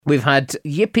We've had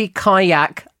Yippee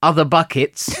Kayak, Other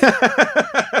Buckets.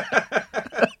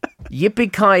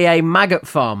 Yippee Ki Yay, Maggot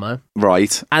Farmer.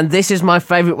 Right. And this is my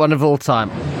favourite one of all time.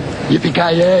 Yippee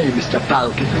Ki Yay, Mr.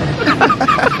 Falcon.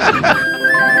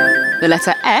 The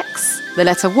letter X, the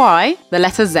letter Y, the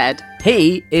letter Z.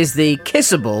 He is the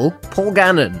kissable Paul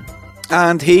Gannon.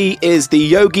 And he is the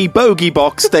Yogi Bogey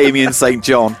Box, Damien St.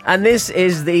 John. And this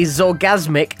is the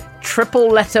Zorgasmic triple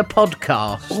letter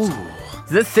podcast. Ooh.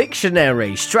 The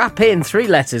Thicktionary. Strap in, 3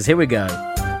 letters. Here we go.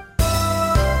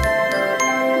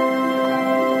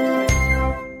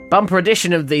 Bumper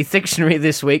edition of the Thicktionary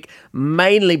this week,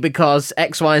 mainly because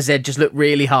X, Y, Z just look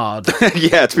really hard.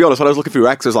 Yeah, to be honest, when I was looking through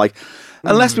X, I was like,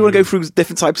 unless we want to go through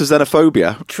different types of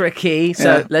xenophobia. Tricky,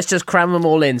 so let's just cram them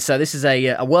all in. So this is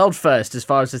a world first as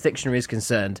far as the Thicktionary is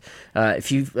concerned.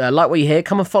 If you like what you hear,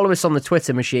 come and follow us on the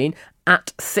Twitter machine,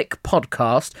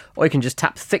 @ThickPodcast, or you can just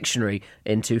tap Thicktionary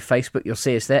into Facebook. You'll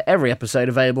see us there. Every episode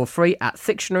available free at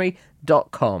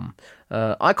Thicktionary.com.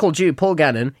 I called you, Paul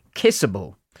Gannon,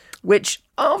 kissable, which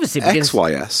obviously begins...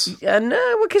 XYS?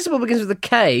 No, well, kissable begins with a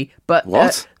K, but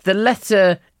What? The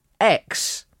letter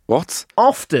X... What?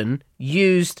 Often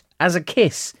used as a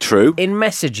kiss. True. In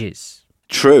messages.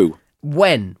 True.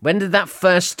 When? When did that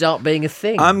first start being a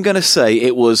thing? I'm going to say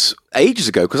it was ages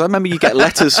ago, because I remember you get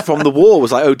letters from the war. It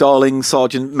was like, oh, darling,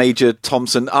 Sergeant Major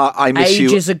Thompson, I miss you.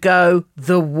 Ages ago,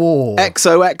 the war.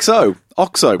 XOXO.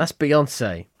 Oxo. That's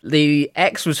Beyonce. The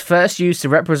X was first used to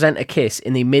represent a kiss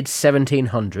in the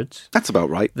mid-1700s. That's about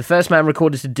right. The first man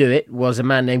recorded to do it was a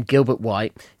man named Gilbert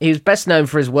White. He was best known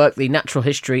for his work, The Natural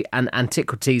History and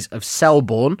Antiquities of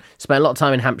Selborne. Spent a lot of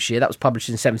time in Hampshire. That was published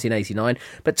in 1789.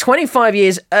 But 25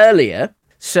 years earlier,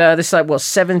 so this is like,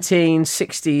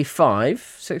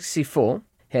 1765, 64,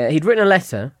 he'd written a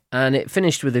letter, and it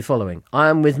finished with the following. I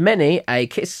am with many a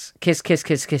kiss, kiss, kiss,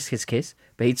 kiss, kiss, kiss, kiss.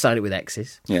 But he'd signed it with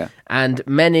X's. Yeah. And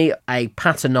many a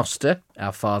Paternoster,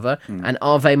 our Father, and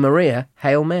Ave Maria,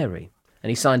 Hail Mary. And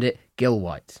he signed it Gil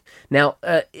White. Now,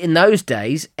 in those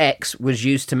days, X was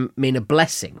used to mean a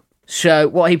blessing. So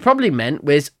what he probably meant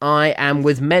was, I am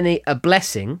with many a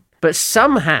blessing, but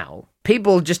somehow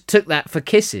people just took that for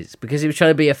kisses because he was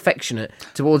trying to be affectionate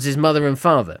towards his mother and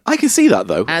father. I can see that,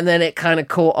 though. And then it kind of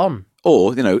caught on.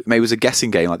 Or, maybe it was a guessing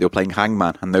game, like they were playing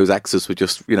Hangman, and those X's were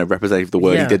just, representative of the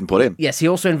word he didn't put in. Yes, he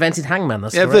also invented Hangman,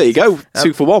 that's correct. There you go,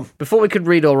 2 for 1. Before we could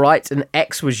read or write, an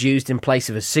X was used in place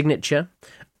of a signature,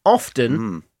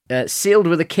 often sealed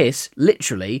with a kiss,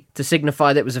 literally, to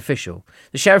signify that it was official.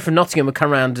 The sheriff of Nottingham would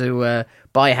come around to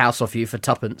buy a house off you for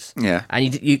 2pence. Yeah.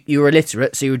 And you were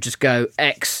illiterate, so you would just go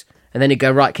X, and then he'd go,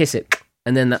 right, kiss it.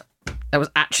 And then that was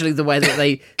actually the way that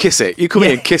they... Kiss it. You come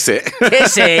in and kiss it.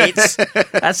 Kiss it!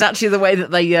 That's actually the way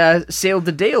that they sealed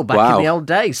the deal back in the old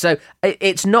days. So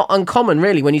it's not uncommon,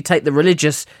 really, when you take the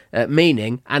religious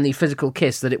meaning and the physical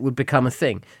kiss, that it would become a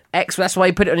thing. X, that's why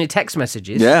you put it on your text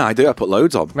messages. Yeah, I do. I put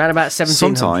loads on. Around about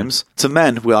 1700. Sometimes to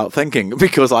men without thinking,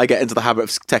 because I get into the habit of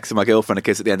texting my girlfriend a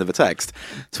kiss at the end of a text.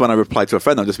 So when I reply to a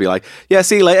friend, I'll just be like, yeah,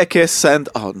 see you later, kiss, send.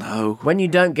 Oh, no. When you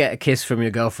don't get a kiss from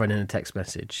your girlfriend in a text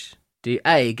message, do you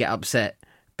A, get upset,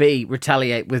 B,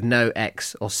 retaliate with no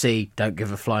X, or C, don't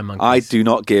give a flying monkey? I do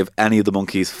not give any of the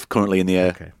monkeys currently in the air.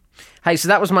 Okay. Hey, so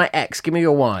that was my X. Give me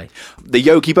your Y. The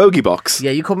Yogi Bogey Box. Yeah,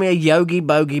 you called me a Yogi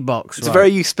Bogey Box. It's a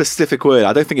very specific word.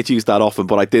 I don't think it's used that often,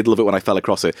 but I did love it when I fell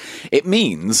across it. It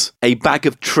means a bag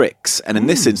of tricks, and in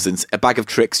this instance, a bag of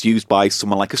tricks used by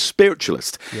someone like a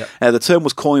spiritualist. Yep. The term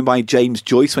was coined by James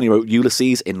Joyce when he wrote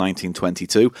Ulysses in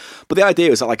 1922. But the idea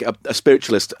is that like a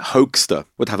spiritualist hoaxer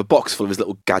would have a box full of his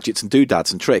little gadgets and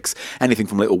doodads and tricks. Anything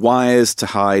from little wires to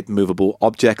hide movable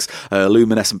objects,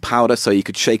 luminescent powder, so you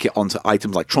could shake it onto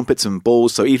items like trumpets and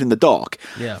balls, so even in the dark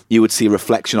you would see a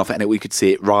reflection of it, and we could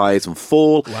see it rise and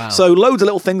fall. Wow. So loads of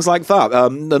little things like that.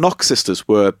 The Knox sisters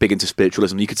were big into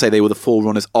spiritualism. You could say they were the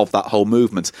forerunners of that whole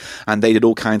movement, and they did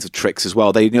all kinds of tricks as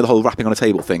well. They, the whole rapping on a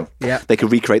table thing. Yeah, they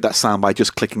could recreate that sound by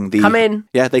just clicking the... Come in.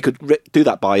 Yeah, they could do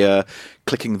that by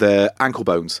clicking their ankle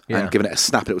bones and giving it a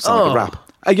snap, and it would sound like a rap.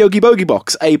 A Yogi Bogey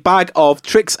Box, a bag of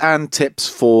tricks and tips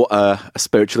for a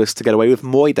spiritualist to get away with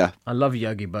moida. I love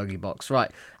Yogi Bogey Box,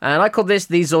 right. And I call this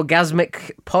the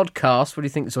Zorgasmic podcast. What do you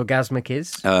think Zorgasmic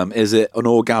is? Is it an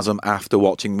orgasm after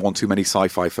watching one too many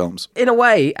sci-fi films? In a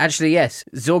way, actually, yes.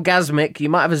 Zorgasmic, you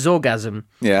might have a Zorgasm.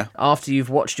 Yeah. After you've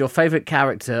watched your favourite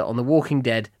character on The Walking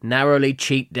Dead narrowly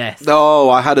cheat death. Oh,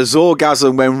 I had a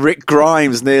Zorgasm when Rick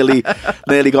Grimes nearly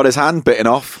got his hand bitten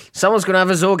off. Someone's going to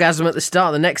have a Zorgasm at the start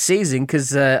of the next season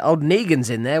because old Negan's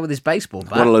in there with his baseball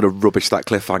bat. What a load of rubbish that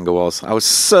cliffhanger was. I was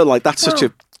so like, that's such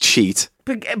a cheat.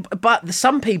 But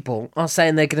some people are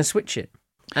saying they're going to switch it.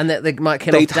 And that they might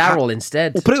kill off Daryl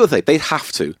instead. Well, put it this way, they'd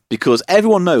have to, because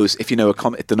everyone knows if they know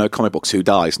comic books who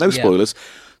dies. No spoilers.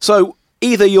 So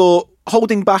either you're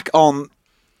holding back on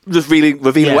just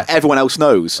revealing what everyone else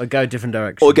knows, or go a different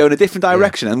direction, or go in a different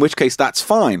direction. In which case, that's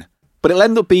fine. But it'll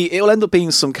end up being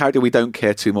some character we don't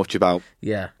care too much about.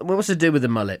 Yeah. What's to do with the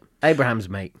mullet? Abraham's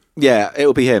mate. Yeah,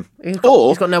 it'll be him. He's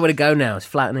got nowhere to go now. It's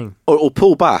flattening. Or it'll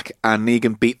pull back and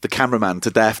Negan beat the cameraman to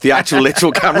death, the actual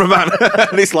literal cameraman.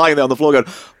 And he's lying there on the floor going,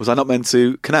 was I not meant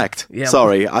to connect? Yeah,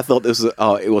 sorry, I thought this was...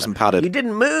 Oh, it wasn't padded. You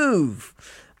didn't move.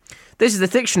 This is the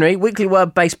Thicktionary, weekly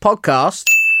word-based podcast.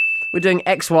 We're doing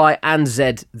X, Y, and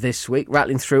Z this week,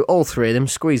 rattling through all three of them,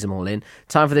 squeeze them all in.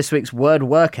 Time for this week's word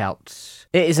workout.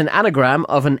 It is an anagram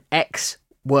of an X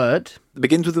word. It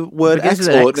begins with the word X,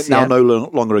 or it now no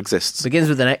longer exists? Begins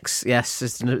with an X, yes.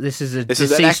 This is a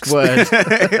deceased word.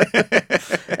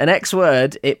 An X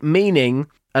word, it meaning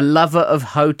a lover of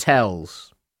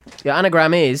hotels. Your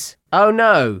anagram is, oh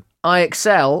no, I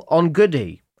excel on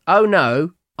goody. Oh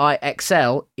no, I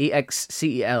excel,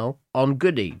 E-X-C-E-L, on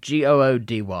goody,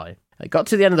 G-O-O-D-Y. I got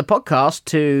to the end of the podcast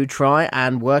to try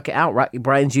and work it out. Rack your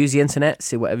brains, use the internet,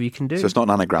 see whatever you can do. So it's not an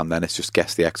anagram then, it's just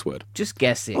guess the X word. Just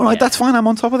guess it. All right, that's fine, I'm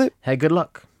on top of it. Hey, good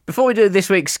luck. Before we do this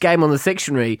week's game on the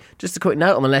Thicktionary, just a quick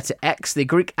note on the letter X. The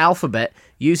Greek alphabet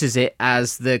uses it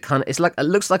as the kind of... it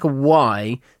looks like a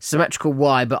Y, symmetrical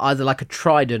Y, but either like a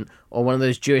trident or one of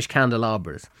those Jewish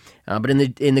candelabras. But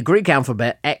in the Greek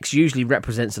alphabet, X usually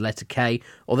represents the letter K,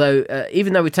 although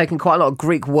even though we've taken quite a lot of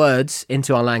Greek words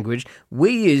into our language,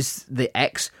 we use the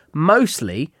X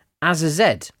mostly as a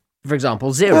Z. For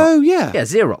example, Xerox. Oh, yeah. Yeah,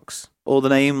 Xerox. Or the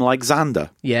name like Xander.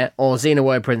 Yeah, or Xena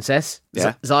Warrior Princess.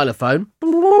 Yeah. Xylophone.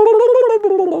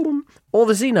 Or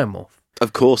the Xenomorph.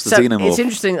 Of course, the Xenomorph. It's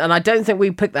interesting, and I don't think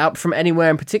we picked that up from anywhere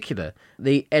in particular.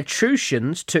 The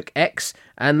Etruscans took X,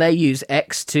 and they used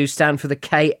X to stand for the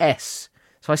KS.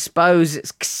 So I suppose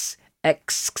it's X,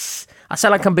 X, X. I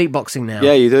sound like I'm beatboxing now.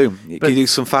 Yeah, you do. You do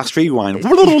some fast rewind.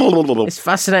 It's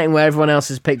fascinating where everyone else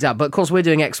has picked up. But of course, we're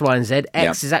doing X, Y, and Z.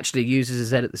 X is actually used as a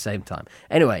Z at the same time.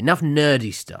 Anyway, enough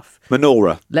nerdy stuff.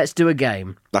 Menorah. Let's do a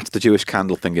game. That's the Jewish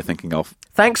candle thing you're thinking of.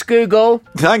 Thanks, Google.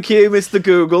 Thank you, Mr.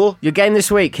 Google. Your game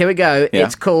this week. Here we go. Yeah.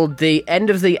 It's called The End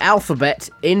of the Alphabet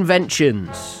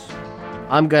Inventions.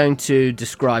 I'm going to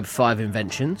describe 5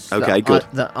 inventions. Okay, good.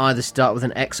 That either start with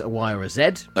an X, a Y, or a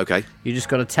Z. Okay. You just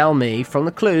got to tell me from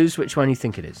the clues which one you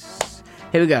think it is.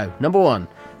 Here we go. Number 1.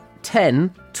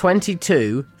 10,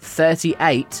 22,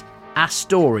 38,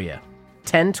 Astoria.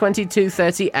 10, 22,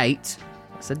 38.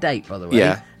 That's a date, by the way.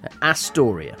 Yeah.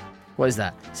 Astoria. What is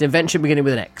that? It's an invention beginning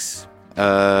with an X.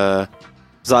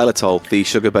 Xylitol, the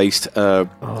sugar-based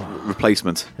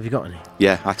replacement. Have you got any?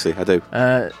 Yeah, actually, I do.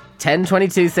 10,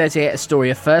 22, 38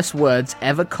 Astoria, first words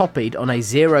ever copied on a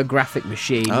zero-graphic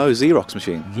machine. Oh, Xerox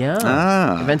machine. Yeah.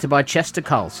 Ah. Invented by Chester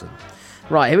Carlson.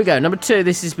 Right, here we go. Number 2,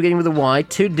 this is beginning with a Y.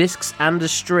 2 discs and a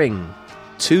string.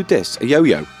 2 discs, a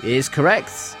yo-yo. Is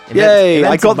correct. Yay,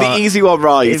 I got the easy one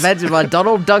right. Invented by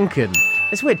Donald Duncan.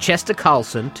 It's weird. Chester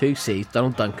Carlson, 2 C's.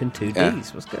 Donald Duncan, 2 D's. Yeah.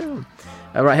 What's going on?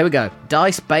 All right, here we go.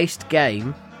 Dice-based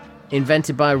game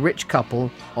invented by a rich couple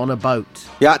on a boat.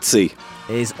 Yahtzee.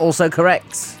 Is also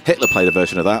correct. Hitler played a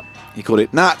version of that. He called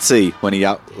it Nazi when he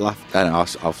laughed.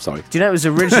 I'm sorry. Do you know it was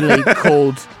originally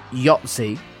called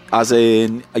Yahtzee? As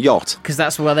in a yacht. Because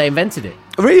that's where they invented it.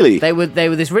 Really? They were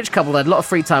this rich couple that had a lot of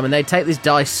free time, and they'd take this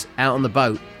dice out on the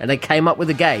boat, and they came up with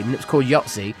a game, and it was called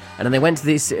Yahtzee, and then they went to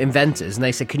these inventors, and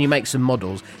they said, can you make some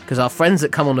models? Because our friends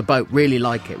that come on the boat really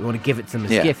like it. We want to give it to them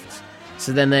as gifts.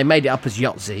 So then they made it up as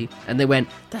Yahtzee, and they went,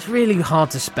 that's really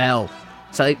hard to spell.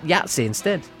 So Yahtzee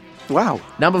instead. Wow.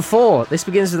 Number 4, this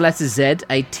begins with the letter Z,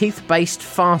 a teeth-based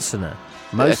fastener.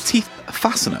 A teeth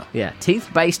fastener? Yeah,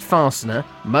 teeth-based fastener,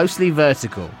 mostly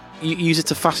vertical. You use it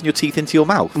to fasten your teeth into your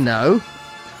mouth? No.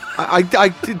 I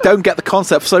don't get the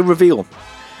concept, so reveal.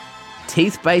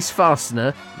 Teeth-based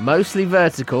fastener, mostly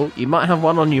vertical. You might have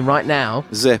one on you right now.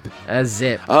 Zip. A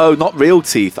zip. Oh, not real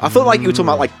teeth. I thought like you were talking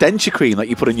about like denture cream that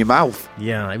you put in your mouth.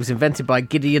 Yeah, it was invented by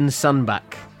Gideon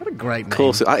Sunback. What a great name. Of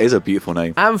course, that is a beautiful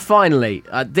name. And finally,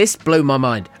 this blew my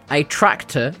mind. A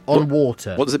tractor on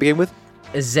water. What does it begin with?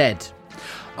 A Z.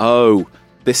 Oh,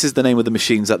 this is the name of the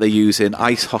machines that they use in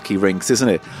ice hockey rinks, isn't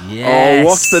it? Yes. Oh,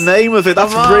 what's the name of it?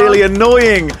 That's really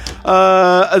annoying.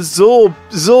 A Zorb.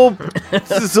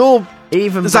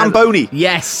 Even Zamboni.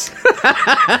 Yes.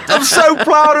 I'm so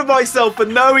proud of myself for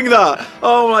knowing that.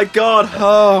 Oh my god.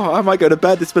 Oh, I might go to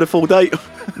bed. It's been a full day.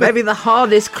 Maybe the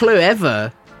hardest clue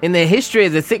ever in the history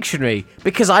of the Thicktionary,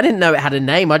 because I didn't know it had a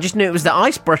name. I just knew it was the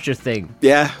ice brusher thing.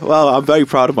 Yeah, well, I'm very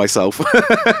proud of myself.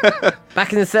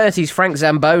 Back in the 30s, Frank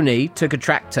Zamboni took a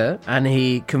tractor and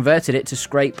he converted it to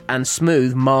scrape and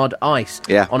smooth marred ice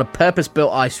on a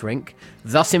purpose-built ice rink,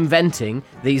 thus inventing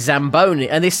the Zamboni.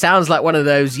 And this sounds like one of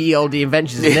those ye olde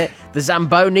inventions, isn't it? The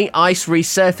Zamboni ice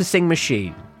resurfacing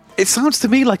machine. It sounds to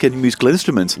me like a musical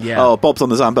instrument. Yeah. Oh, Bob's on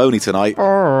the Zamboni tonight.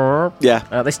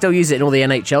 Yeah. They still use it in all the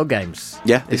NHL games.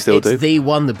 Yeah, they still do. It's the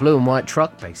one, the blue and white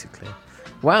truck, basically.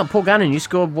 Wow, Paul Gannon, you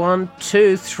scored 1,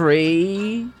 2,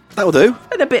 3... That'll do.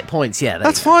 And a bit points, yeah.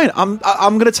 That's fine. I'm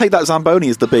going to take that Zamboni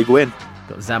as the big win.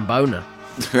 Got Zambona.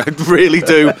 I really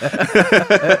do.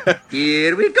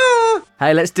 Here we go.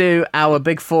 Hey, let's do our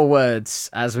big 4 words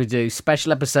as we do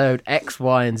special episode X,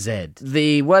 Y, and Z.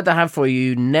 The word I have for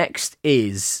you next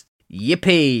is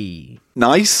yippee.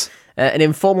 Nice. An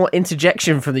informal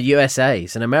interjection from the USA.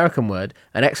 It's an American word,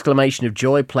 an exclamation of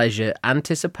joy, pleasure,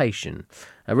 anticipation.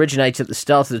 Originated at the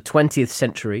start of the 20th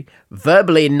century,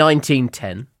 verbally in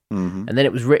 1910, and then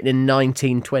it was written in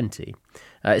 1920.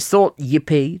 It's thought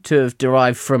yippee to have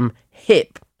derived from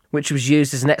hip, which was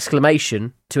used as an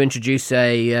exclamation to introduce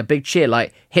a big cheer,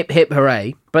 like hip, hip,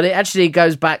 hooray. But it actually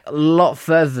goes back a lot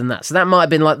further than that. So that might have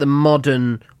been like the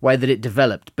modern way that it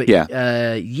developed. But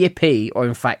yippee, or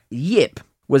in fact yip,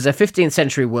 was a 15th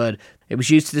century word. It was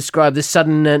used to describe the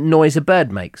sudden noise a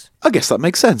bird makes. I guess that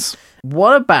makes sense.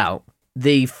 What about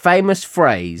the famous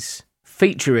phrase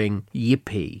featuring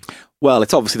yippee? Well,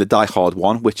 it's obviously the Die Hard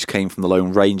one, which came from the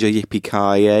Lone Ranger, Yippee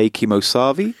Ki Yay,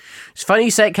 Kimosavi. It's funny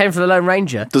you say it came from the Lone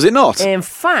Ranger. Does it not? In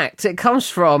fact, it comes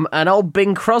from an old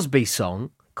Bing Crosby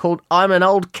song called I'm an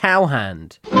Old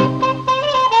Cowhand.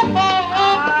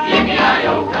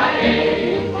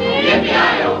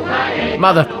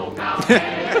 Mother.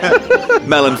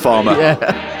 Melon farmer.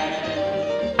 Yeah.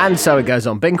 And so it goes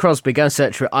on. Bing Crosby, go and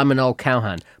search for it. I'm an Old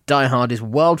Cowhand. Die Hard is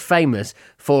world famous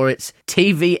for its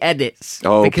TV edits.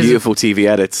 Oh, beautiful TV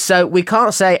edits. So we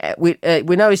can't say... We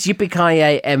know it's Yippee Ki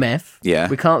Yay MF. Yeah.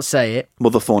 We can't say it.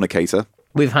 Mother Fornicator.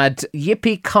 We've had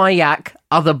Yippee Kayak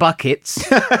Other Buckets.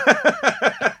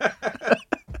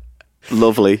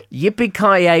 Lovely. Yippee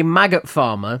Ki Yay Maggot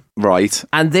Farmer. Right.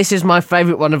 And this is my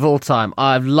favourite one of all time.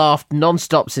 I've laughed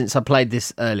non-stop since I played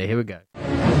this earlier. Here we go.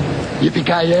 Yippee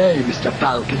Ki Yay, Mr.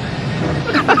 Falcon.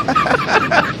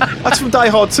 That's from Die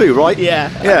Hard 2, right? Yeah.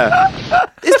 Yeah.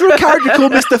 Is there a character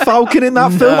called Mr. Falcon in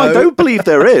that film? I don't believe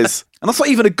there is. And that's not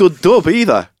even a good dub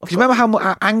either. Do you remember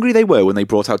how angry they were when they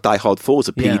brought out Die Hard 4 as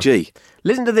a PG? Yeah.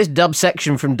 Listen to this dub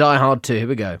section from Die Hard 2. Here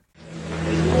we go.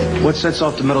 What sets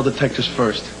off the metal detectors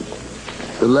first?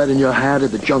 The lead in your hat or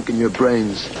the junk in your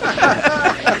brains?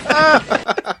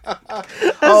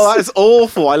 Oh, that's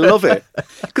awful. I love it.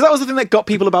 Because that was the thing that got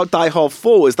people about Die Hard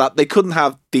 4 is that they couldn't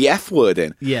have the F word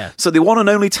in. Yeah. So the one and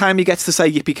only time he gets to say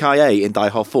Yippee Ki Yay in Die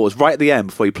Hard 4 is right at the end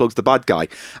before he plugs the bad guy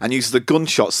and uses the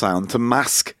gunshot sound to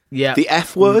mask the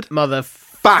F word.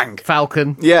 Bang!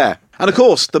 Falcon. Yeah. And of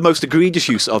course, the most egregious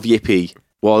use of Yippee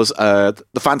was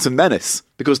the Phantom Menace,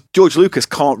 because George Lucas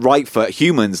can't write for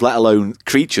humans, let alone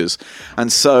creatures.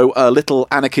 And so little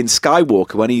Anakin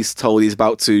Skywalker, when he's told he's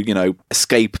about to,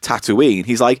 escape Tatooine,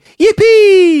 he's like,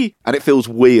 yippee! And it feels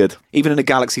weird, even in a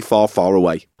galaxy far, far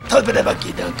away. Yippee!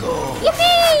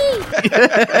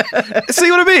 See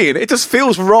what I mean? It just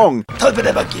feels wrong.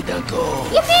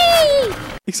 Yippee!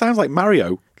 He sounds like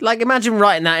Mario. Like, imagine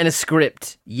writing that in a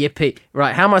script. Yippee.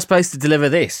 Right, how am I supposed to deliver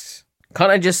this? Can't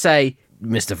I just say...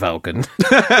 Mr. Falcon.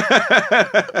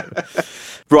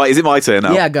 Right, is it my turn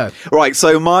now? Yeah, go. Right,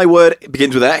 so my word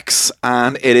begins with X,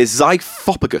 and it is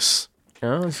Xiphopagus.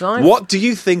 Oh, What do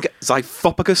you think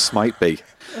Xiphopagus might be?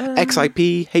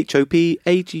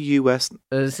 Xiphopagus.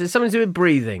 Is it something to do with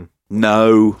breathing?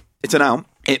 No, it's a noun.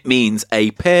 It means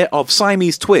a pair of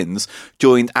Siamese twins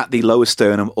joined at the lower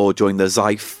sternum or during the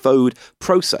zyphode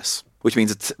process, which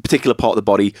means a particular part of the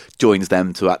body joins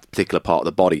them to that particular part of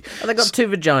the body. Oh, they got two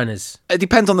vaginas. It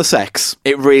depends on the sex.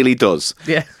 It really does.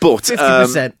 Yeah, but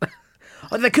 50%.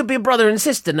 Oh, they could be a brother and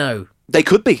sister, no? They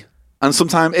could be. And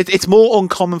sometimes it's more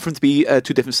uncommon for them to be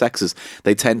two different sexes.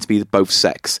 They tend to be both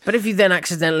sex. But if you then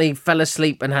accidentally fell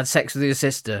asleep and had sex with your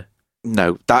sister...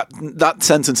 No, that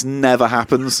sentence never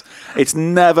happens. It's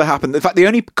never happened. In fact, the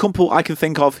only couple I can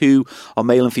think of who are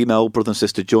male and female, brother and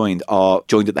sister, joined are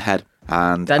joined at the head.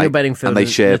 And Daniel Bedingfield and they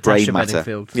share brain Natasha matter.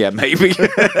 Bedingfield. Yeah, maybe.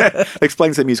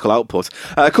 Explains their musical output.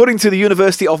 According to the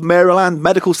University of Maryland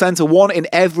Medical Center, 1 in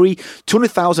every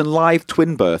 200,000 live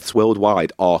twin births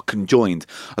worldwide are conjoined,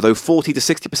 although 40 to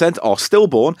 60% are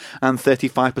stillborn, and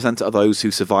 35% of those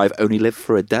who survive only live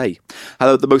for a day.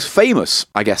 The most famous,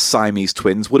 I guess, Siamese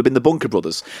twins would have been the Bunker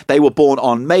brothers. They were born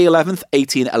on May 11th,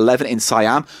 1811 in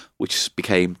Siam, which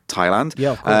became Thailand,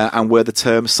 and where the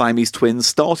term Siamese twins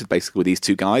started, basically, with these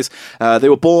two guys. They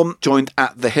were born joined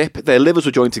at the hip. Their livers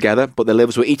were joined together, but their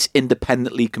livers were each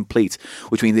independently complete,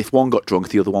 which means if one got drunk,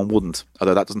 the other one wouldn't,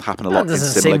 although that doesn't happen a lot in similar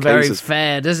cases. That doesn't seem very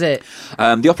fair, does it?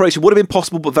 The operation would have been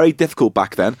possible, but very difficult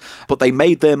back then, but they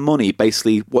made their money,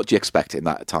 basically, what do you expect in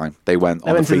that time? They went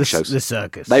on the freak shows. The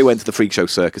circus. They went to the freak show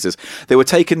circuses. They were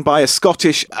taken by a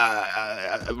Scottish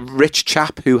rich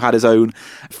chap who had his own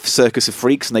circus of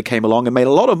freaks, and they came along and made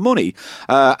a lot of money,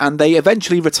 and they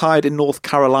eventually retired in North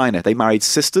Carolina. They married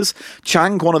sisters.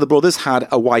 Chang, one of the brothers, had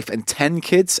a wife and 10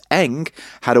 kids. Eng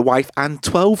had a wife and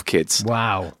 12 kids.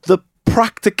 Wow. The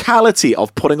practicality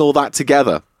of putting all that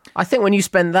together. I think when you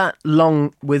spend that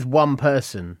long with one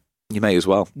person... You may as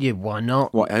well. Yeah, why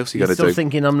not? What else are you going to do? Still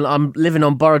thinking I'm living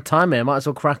on borrowed time here. Might as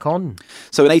well crack on.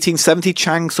 So in 1870,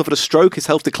 Chang suffered a stroke. His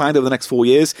health declined over the next 4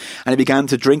 years, and he began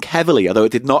to drink heavily, although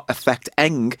it did not affect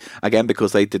Eng, again,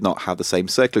 because they did not have the same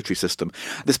circulatory system.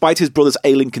 Despite his brother's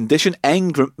ailing condition,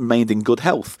 Eng remained in good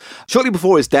health. Shortly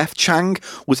before his death, Chang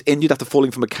was injured after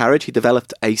falling from a carriage. He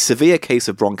developed a severe case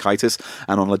of bronchitis,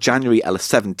 and on January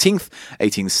 17th,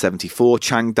 1874,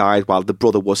 Chang died while the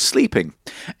brother was sleeping.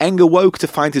 Eng awoke to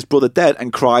find his brother dead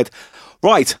and cried,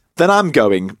 "Right, then I'm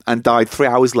going," and died 3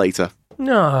 hours later.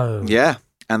 No. Yeah,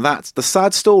 and that's the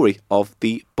sad story of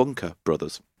the Bunker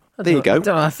brothers. There you go. I don't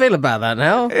know how I feel about that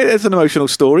now. It's an emotional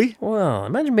story. Well,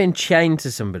 imagine being chained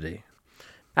to somebody.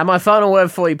 And my final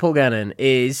word for you, Paul Gannon,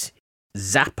 is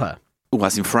zapper. Oh,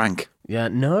 as in Frank. Yeah,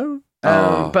 no?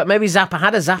 But maybe Zappa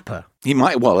had a zapper. He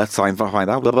might. Well, let's try and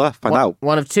find out. Find out.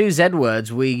 One of two Z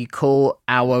words we call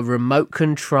our remote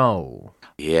control.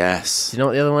 Yes. Do you know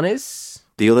what the other one is?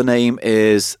 The other name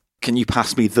is, can you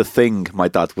pass me the thing, my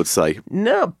dad would say.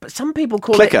 No, but some people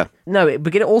call Clicker. it... No,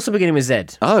 also beginning with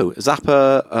Z. Oh,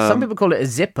 zapper. Some people call it a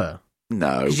zipper.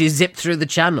 No. Because you zip through the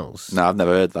channels. No, I've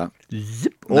never heard that.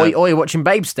 Zip. No. Or you're watching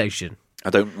Babe Station. I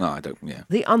don't, yeah.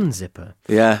 The unzipper.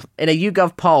 Yeah. In a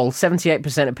YouGov poll,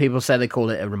 78% of people say they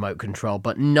call it a remote control,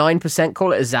 but 9%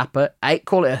 call it a zapper, 8%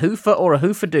 call it a hoofer or a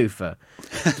hoofer-doofer.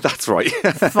 That's right.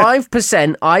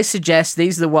 5%, I suggest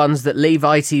these are the ones that leave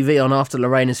ITV on after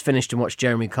Lorraine has finished and watched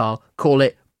Jeremy Kyle, call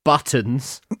it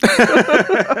buttons.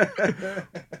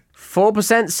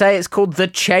 4% say it's called the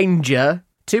changer.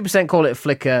 2% call it a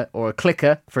flicker or a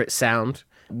clicker for its sound.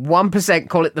 1%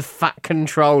 call it the fat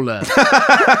controller.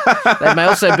 They may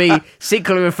also be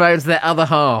secretly referring to their other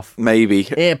half. Maybe.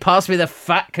 Here, pass me the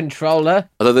fat controller.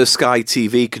 Although the Sky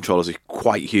TV controllers are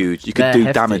quite huge. You could They're do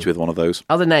hefty. damage with one of those.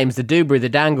 Other names, the doobry, the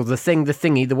dangle, the thing, the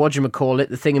thingy, the whatchamacallit,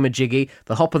 the thingamajiggy,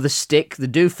 the hopper, the stick, the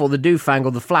doof or the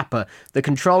doofangle, the flapper, the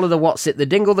controller, the whatsit, the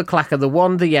dingle, the clacker, the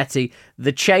wand, the yeti,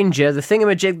 the changer, the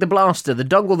thingamajig, the blaster, the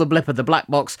dongle, the blipper, the black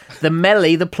box, the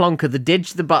melee, the plonker, the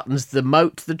didge, the buttons, the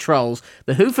moat, the trolls,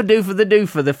 the hoofer doofer, the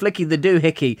doofer, the flicky, the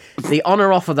doohickey, the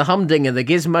honor offer, the humdinger, the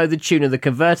gizmo, the tuner, the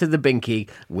converter, the binky,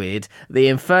 weird, the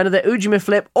inferno, the ujima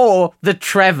flip, or the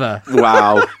Trevor.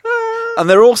 Wow. And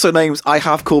there are also names I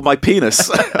have called my penis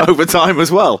over time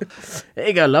as well. There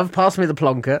you go, love. Pass me the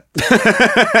plonker.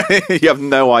 You have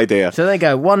no idea. So there you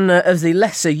go. One of the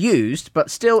lesser used, but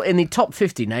still in the top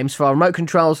 50 names for our remote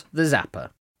controls, the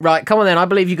zapper. Right, come on then. I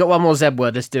believe you got one more Z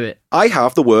word. Let's do it. I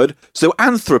have the word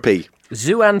zoanthropy.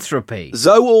 Zoanthropy.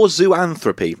 Zoo or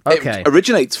zoanthropy. Okay. It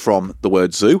originates from the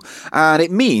word zoo, and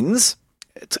it means,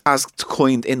 as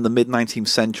coined in the mid-19th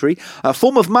century, a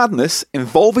form of madness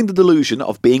involving the delusion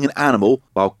of being an animal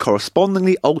while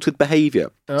correspondingly altered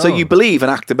behaviour. So you believe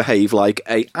and act and behave like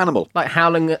an animal. Like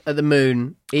howling at the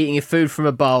moon, eating your food from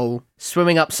a bowl,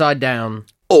 swimming upside down.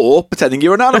 Or pretending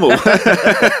you're an animal.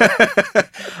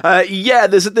 Yeah,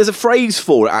 there's a phrase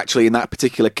for it, actually, in that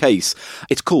particular case.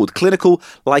 It's called clinical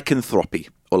lycanthropy.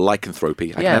 Or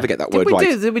lycanthropy. I can never get that word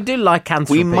right. Did we do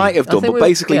lycanthropy? We might have done, but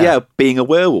basically, being a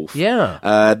werewolf.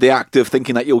 Yeah. The act of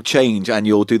thinking that you'll change and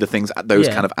you'll do the things that those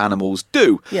kind of animals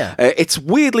do. Yeah. It's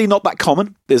weirdly not that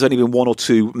common. there's only been one or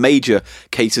two major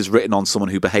cases written on someone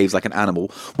who behaves like an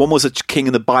animal. One was a king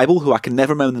in the Bible who I can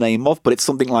never remember the name of, but it's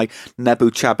something like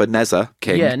Nebuchadnezzar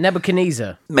king. Yeah,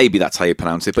 Nebuchadnezzar. Maybe that's how you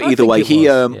pronounce it. But I either think way, it he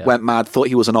was, yeah. went mad, thought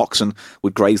he was an ox and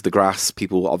would graze the grass.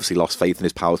 People obviously lost faith in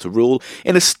his power to rule.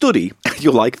 In a study,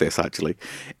 you'll like this actually,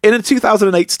 in a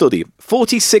 2008 study,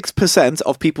 46%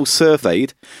 of people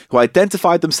surveyed who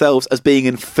identified themselves as being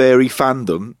in furry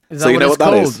fandom. Is so that you know what what it's that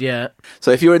called? is? Yeah.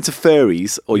 So if you're into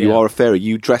furries or you Yeah. are a furry,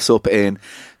 you dress up in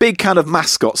big kind of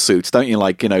mascot suits, don't you?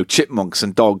 Like, chipmunks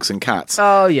and dogs and cats.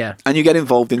 Oh, yeah. And you get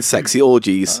involved in sexy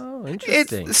orgies. Oh,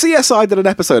 interesting. CSI did an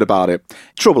episode about it.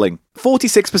 Troubling.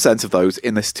 46% of those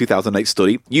in this 2008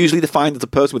 study, usually defined as a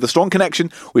person with a strong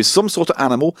connection with some sort of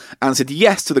animal, answered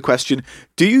yes to the question,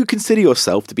 do you consider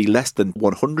yourself to be less than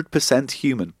 100%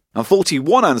 human? And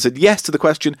 41 answered yes to the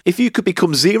question, if you could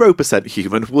become 0%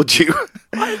 human, would you?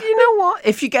 You know what?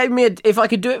 If you gave me if I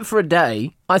could do it for a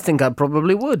day, I think I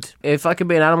probably would. If I could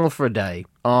be an animal for a day,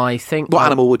 I think... What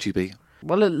animal would you be?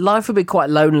 Well, life would be quite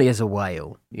lonely as a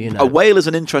whale, A whale is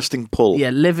an interesting pull. Yeah,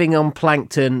 living on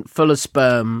plankton, full of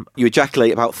sperm. You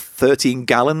ejaculate about 13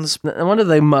 gallons. No wonder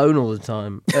they moan all the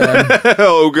time.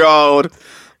 Oh, God.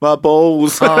 My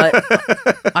balls. I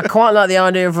quite like the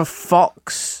idea of a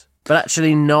fox, but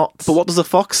actually not. But what does a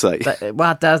fox say?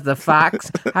 What does the fox?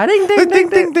 Ding, ding, ding,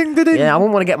 ding, ding, ding. Yeah, I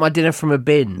wouldn't want to get my dinner from a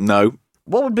bin. No.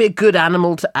 What would be a good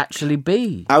animal to actually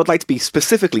be? I would like to be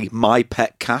specifically my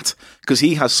pet cat, because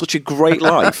he has such a great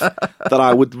life that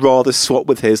I would rather swap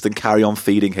with his than carry on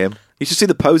feeding him. You should see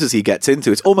the poses he gets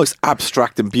into. It's almost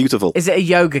abstract and beautiful. Is it a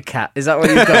yoga cat? Is that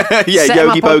what you've got? Yeah,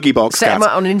 Yogi Bogey Box Set cat. him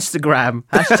up on Instagram.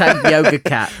 # yoga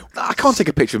cat. I can't take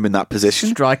a picture of him in that position.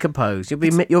 Strike a pose.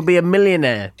 You'll be a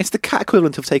millionaire. It's the cat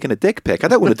equivalent of taking a dick pic. I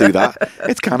don't want to do that.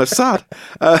 It's kind of sad.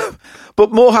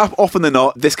 But more often than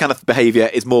not, this kind of behaviour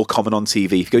is more common on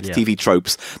TV. If you go to TV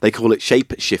tropes, they call it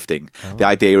shape shifting. Oh. The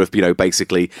idea of,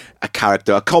 basically a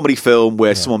character, a comedy film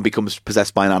where someone becomes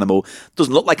possessed by an animal,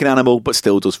 doesn't look like an animal, but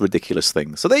still does ridiculous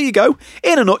things. So there you go.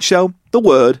 In a nutshell, the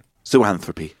word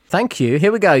zoanthropy. Thank you.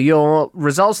 Here we go. Your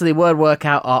results of the word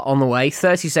workout are on the way.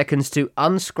 30 seconds to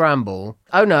unscramble.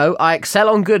 Oh no, I excel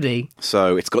on goody.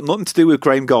 So it's got nothing to do with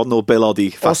Graham Gordon or Bill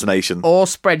Oddie fascination. Or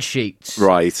spreadsheets.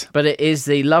 Right. But it is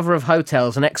the lover of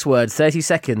hotels. The next word, 30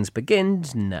 seconds,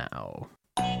 begins now.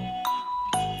 I'm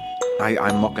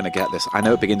not going to get this. I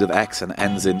know it begins with X and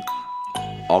ends in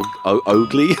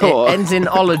Ogly. It ends in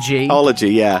ology.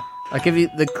 Ology, yeah. I'll give you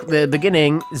the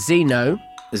beginning, xeno.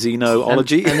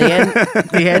 Xenology. And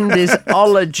the end is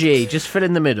ology. Just fill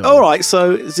in the middle. All right,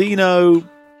 so Xeno...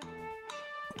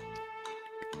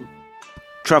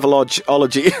 Travelology.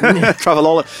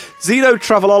 Xeno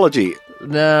Travelology.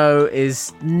 No,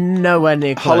 is nowhere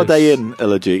near close. Holiday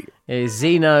Inn-ology. Is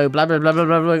xeno, blah, blah, blah, blah,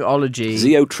 blah, blah, ology.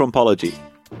 Xeotrumpology.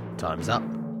 Time's up.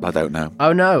 I don't know.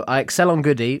 Oh no, I excel on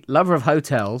goody, lover of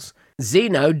hotels.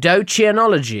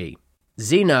 Xenodochianology.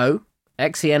 Xeno,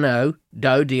 Xeno,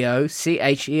 do, Cheiology.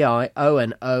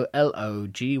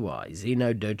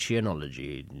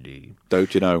 Xenodochianology.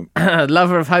 Don't you know?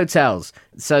 Lover of hotels.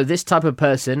 So this type of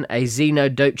person, a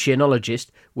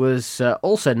xenodochianologist, was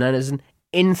also known as an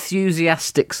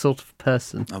enthusiastic sort of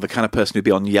person. Oh, the kind of person who'd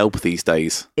be on Yelp these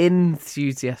days.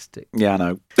 Enthusiastic. Yeah, I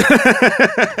know.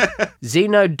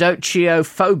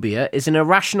 Xenodochiophobia is an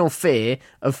irrational fear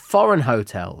of foreign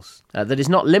hotels that is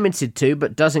not limited to,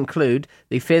 but does include,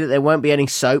 the fear that there won't be any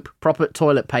soap, proper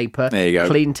toilet paper, there you go.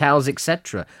 Clean towels,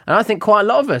 etc. And I think quite a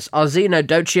lot of us are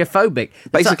xenodochiophobic.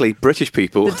 Basically, British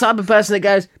people. The type of person that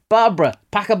goes, Barbara,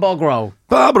 pack a bog roll.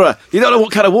 Barbara, you don't know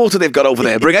what kind of water they've got over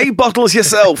there. Bring 8 bottles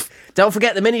yourself. Don't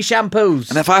forget the mini shampoos.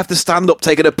 And if I have to stand up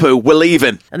taking a poo, we're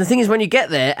leaving. And the thing is, when you get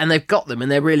there and they've got them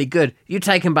and they're really good, you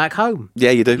take them back home.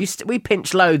 Yeah, you do. We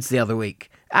pinched loads the other week.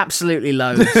 Absolutely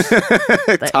loads.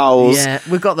 Towels. Yeah,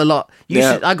 we've got the lot.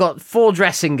 I got 4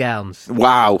 dressing gowns.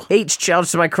 Wow. Each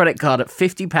charged to my credit card at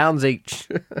 £50 each.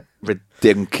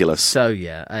 Ridiculous. So,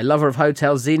 yeah, a lover of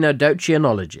hotels,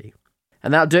 xenodochianology.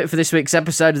 And that'll do it for this week's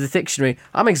episode of the Thicktionary.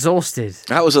 I'm exhausted.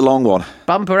 That was a long one.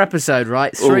 Bumper episode,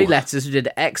 right? 3 letters. We did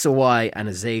X, a Y, and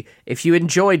a Z. If you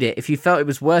enjoyed it, if you felt it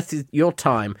was worth your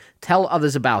time, tell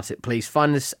others about it, please.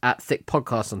 Find us at Thick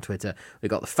Podcast on Twitter. We've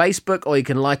got the Facebook, or you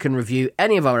can like and review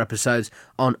any of our episodes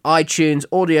on iTunes,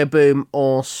 Audio Boom,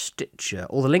 or Stitcher.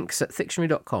 All the links at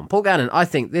Thicktionary.com. Paul Gannon, I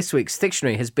think this week's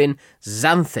Thicktionary has been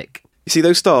xanthic. You see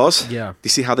those stars? Yeah. Do you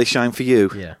see how they shine for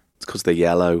you? Yeah. It's because they're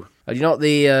yellow. Do you know what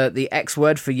the X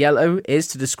word for yellow is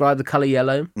to describe the colour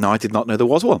yellow? No, I did not know there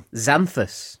was one.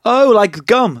 Xanthus. Oh, like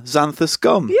gum. Xanthus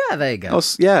gum. Yeah, there you go. Oh,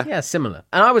 yeah. Yeah, similar.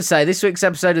 And I would say this week's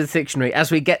episode of the Thicktionary,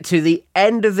 as we get to the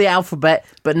end of the alphabet,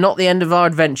 but not the end of our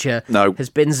adventure, has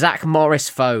been Zach Morris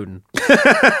phone.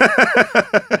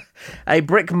 A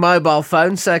brick mobile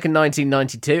phone circa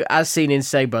 1992, as seen in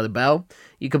Saved by the Bell.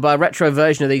 You can buy a retro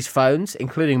version of these phones,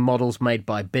 including models made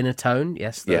by Binatone.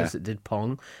 Yes, those that did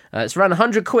Pong. It's around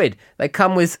 £100. They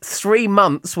come with 3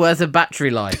 months' worth of battery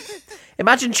life.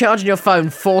 Imagine charging your phone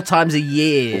 4 times a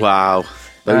year. Wow.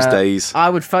 Those days. I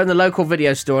would phone the local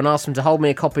video store and ask them to hold me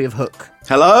a copy of Hook.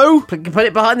 Hello? Put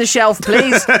it behind the shelf,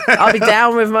 please. I'll be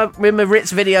down with my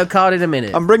Ritz video card in a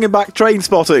minute. I'm bringing back Train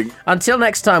Spotting. Until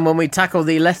next time when we tackle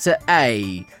the letter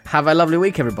A. Have a lovely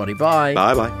week, everybody. Bye.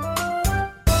 Bye-bye.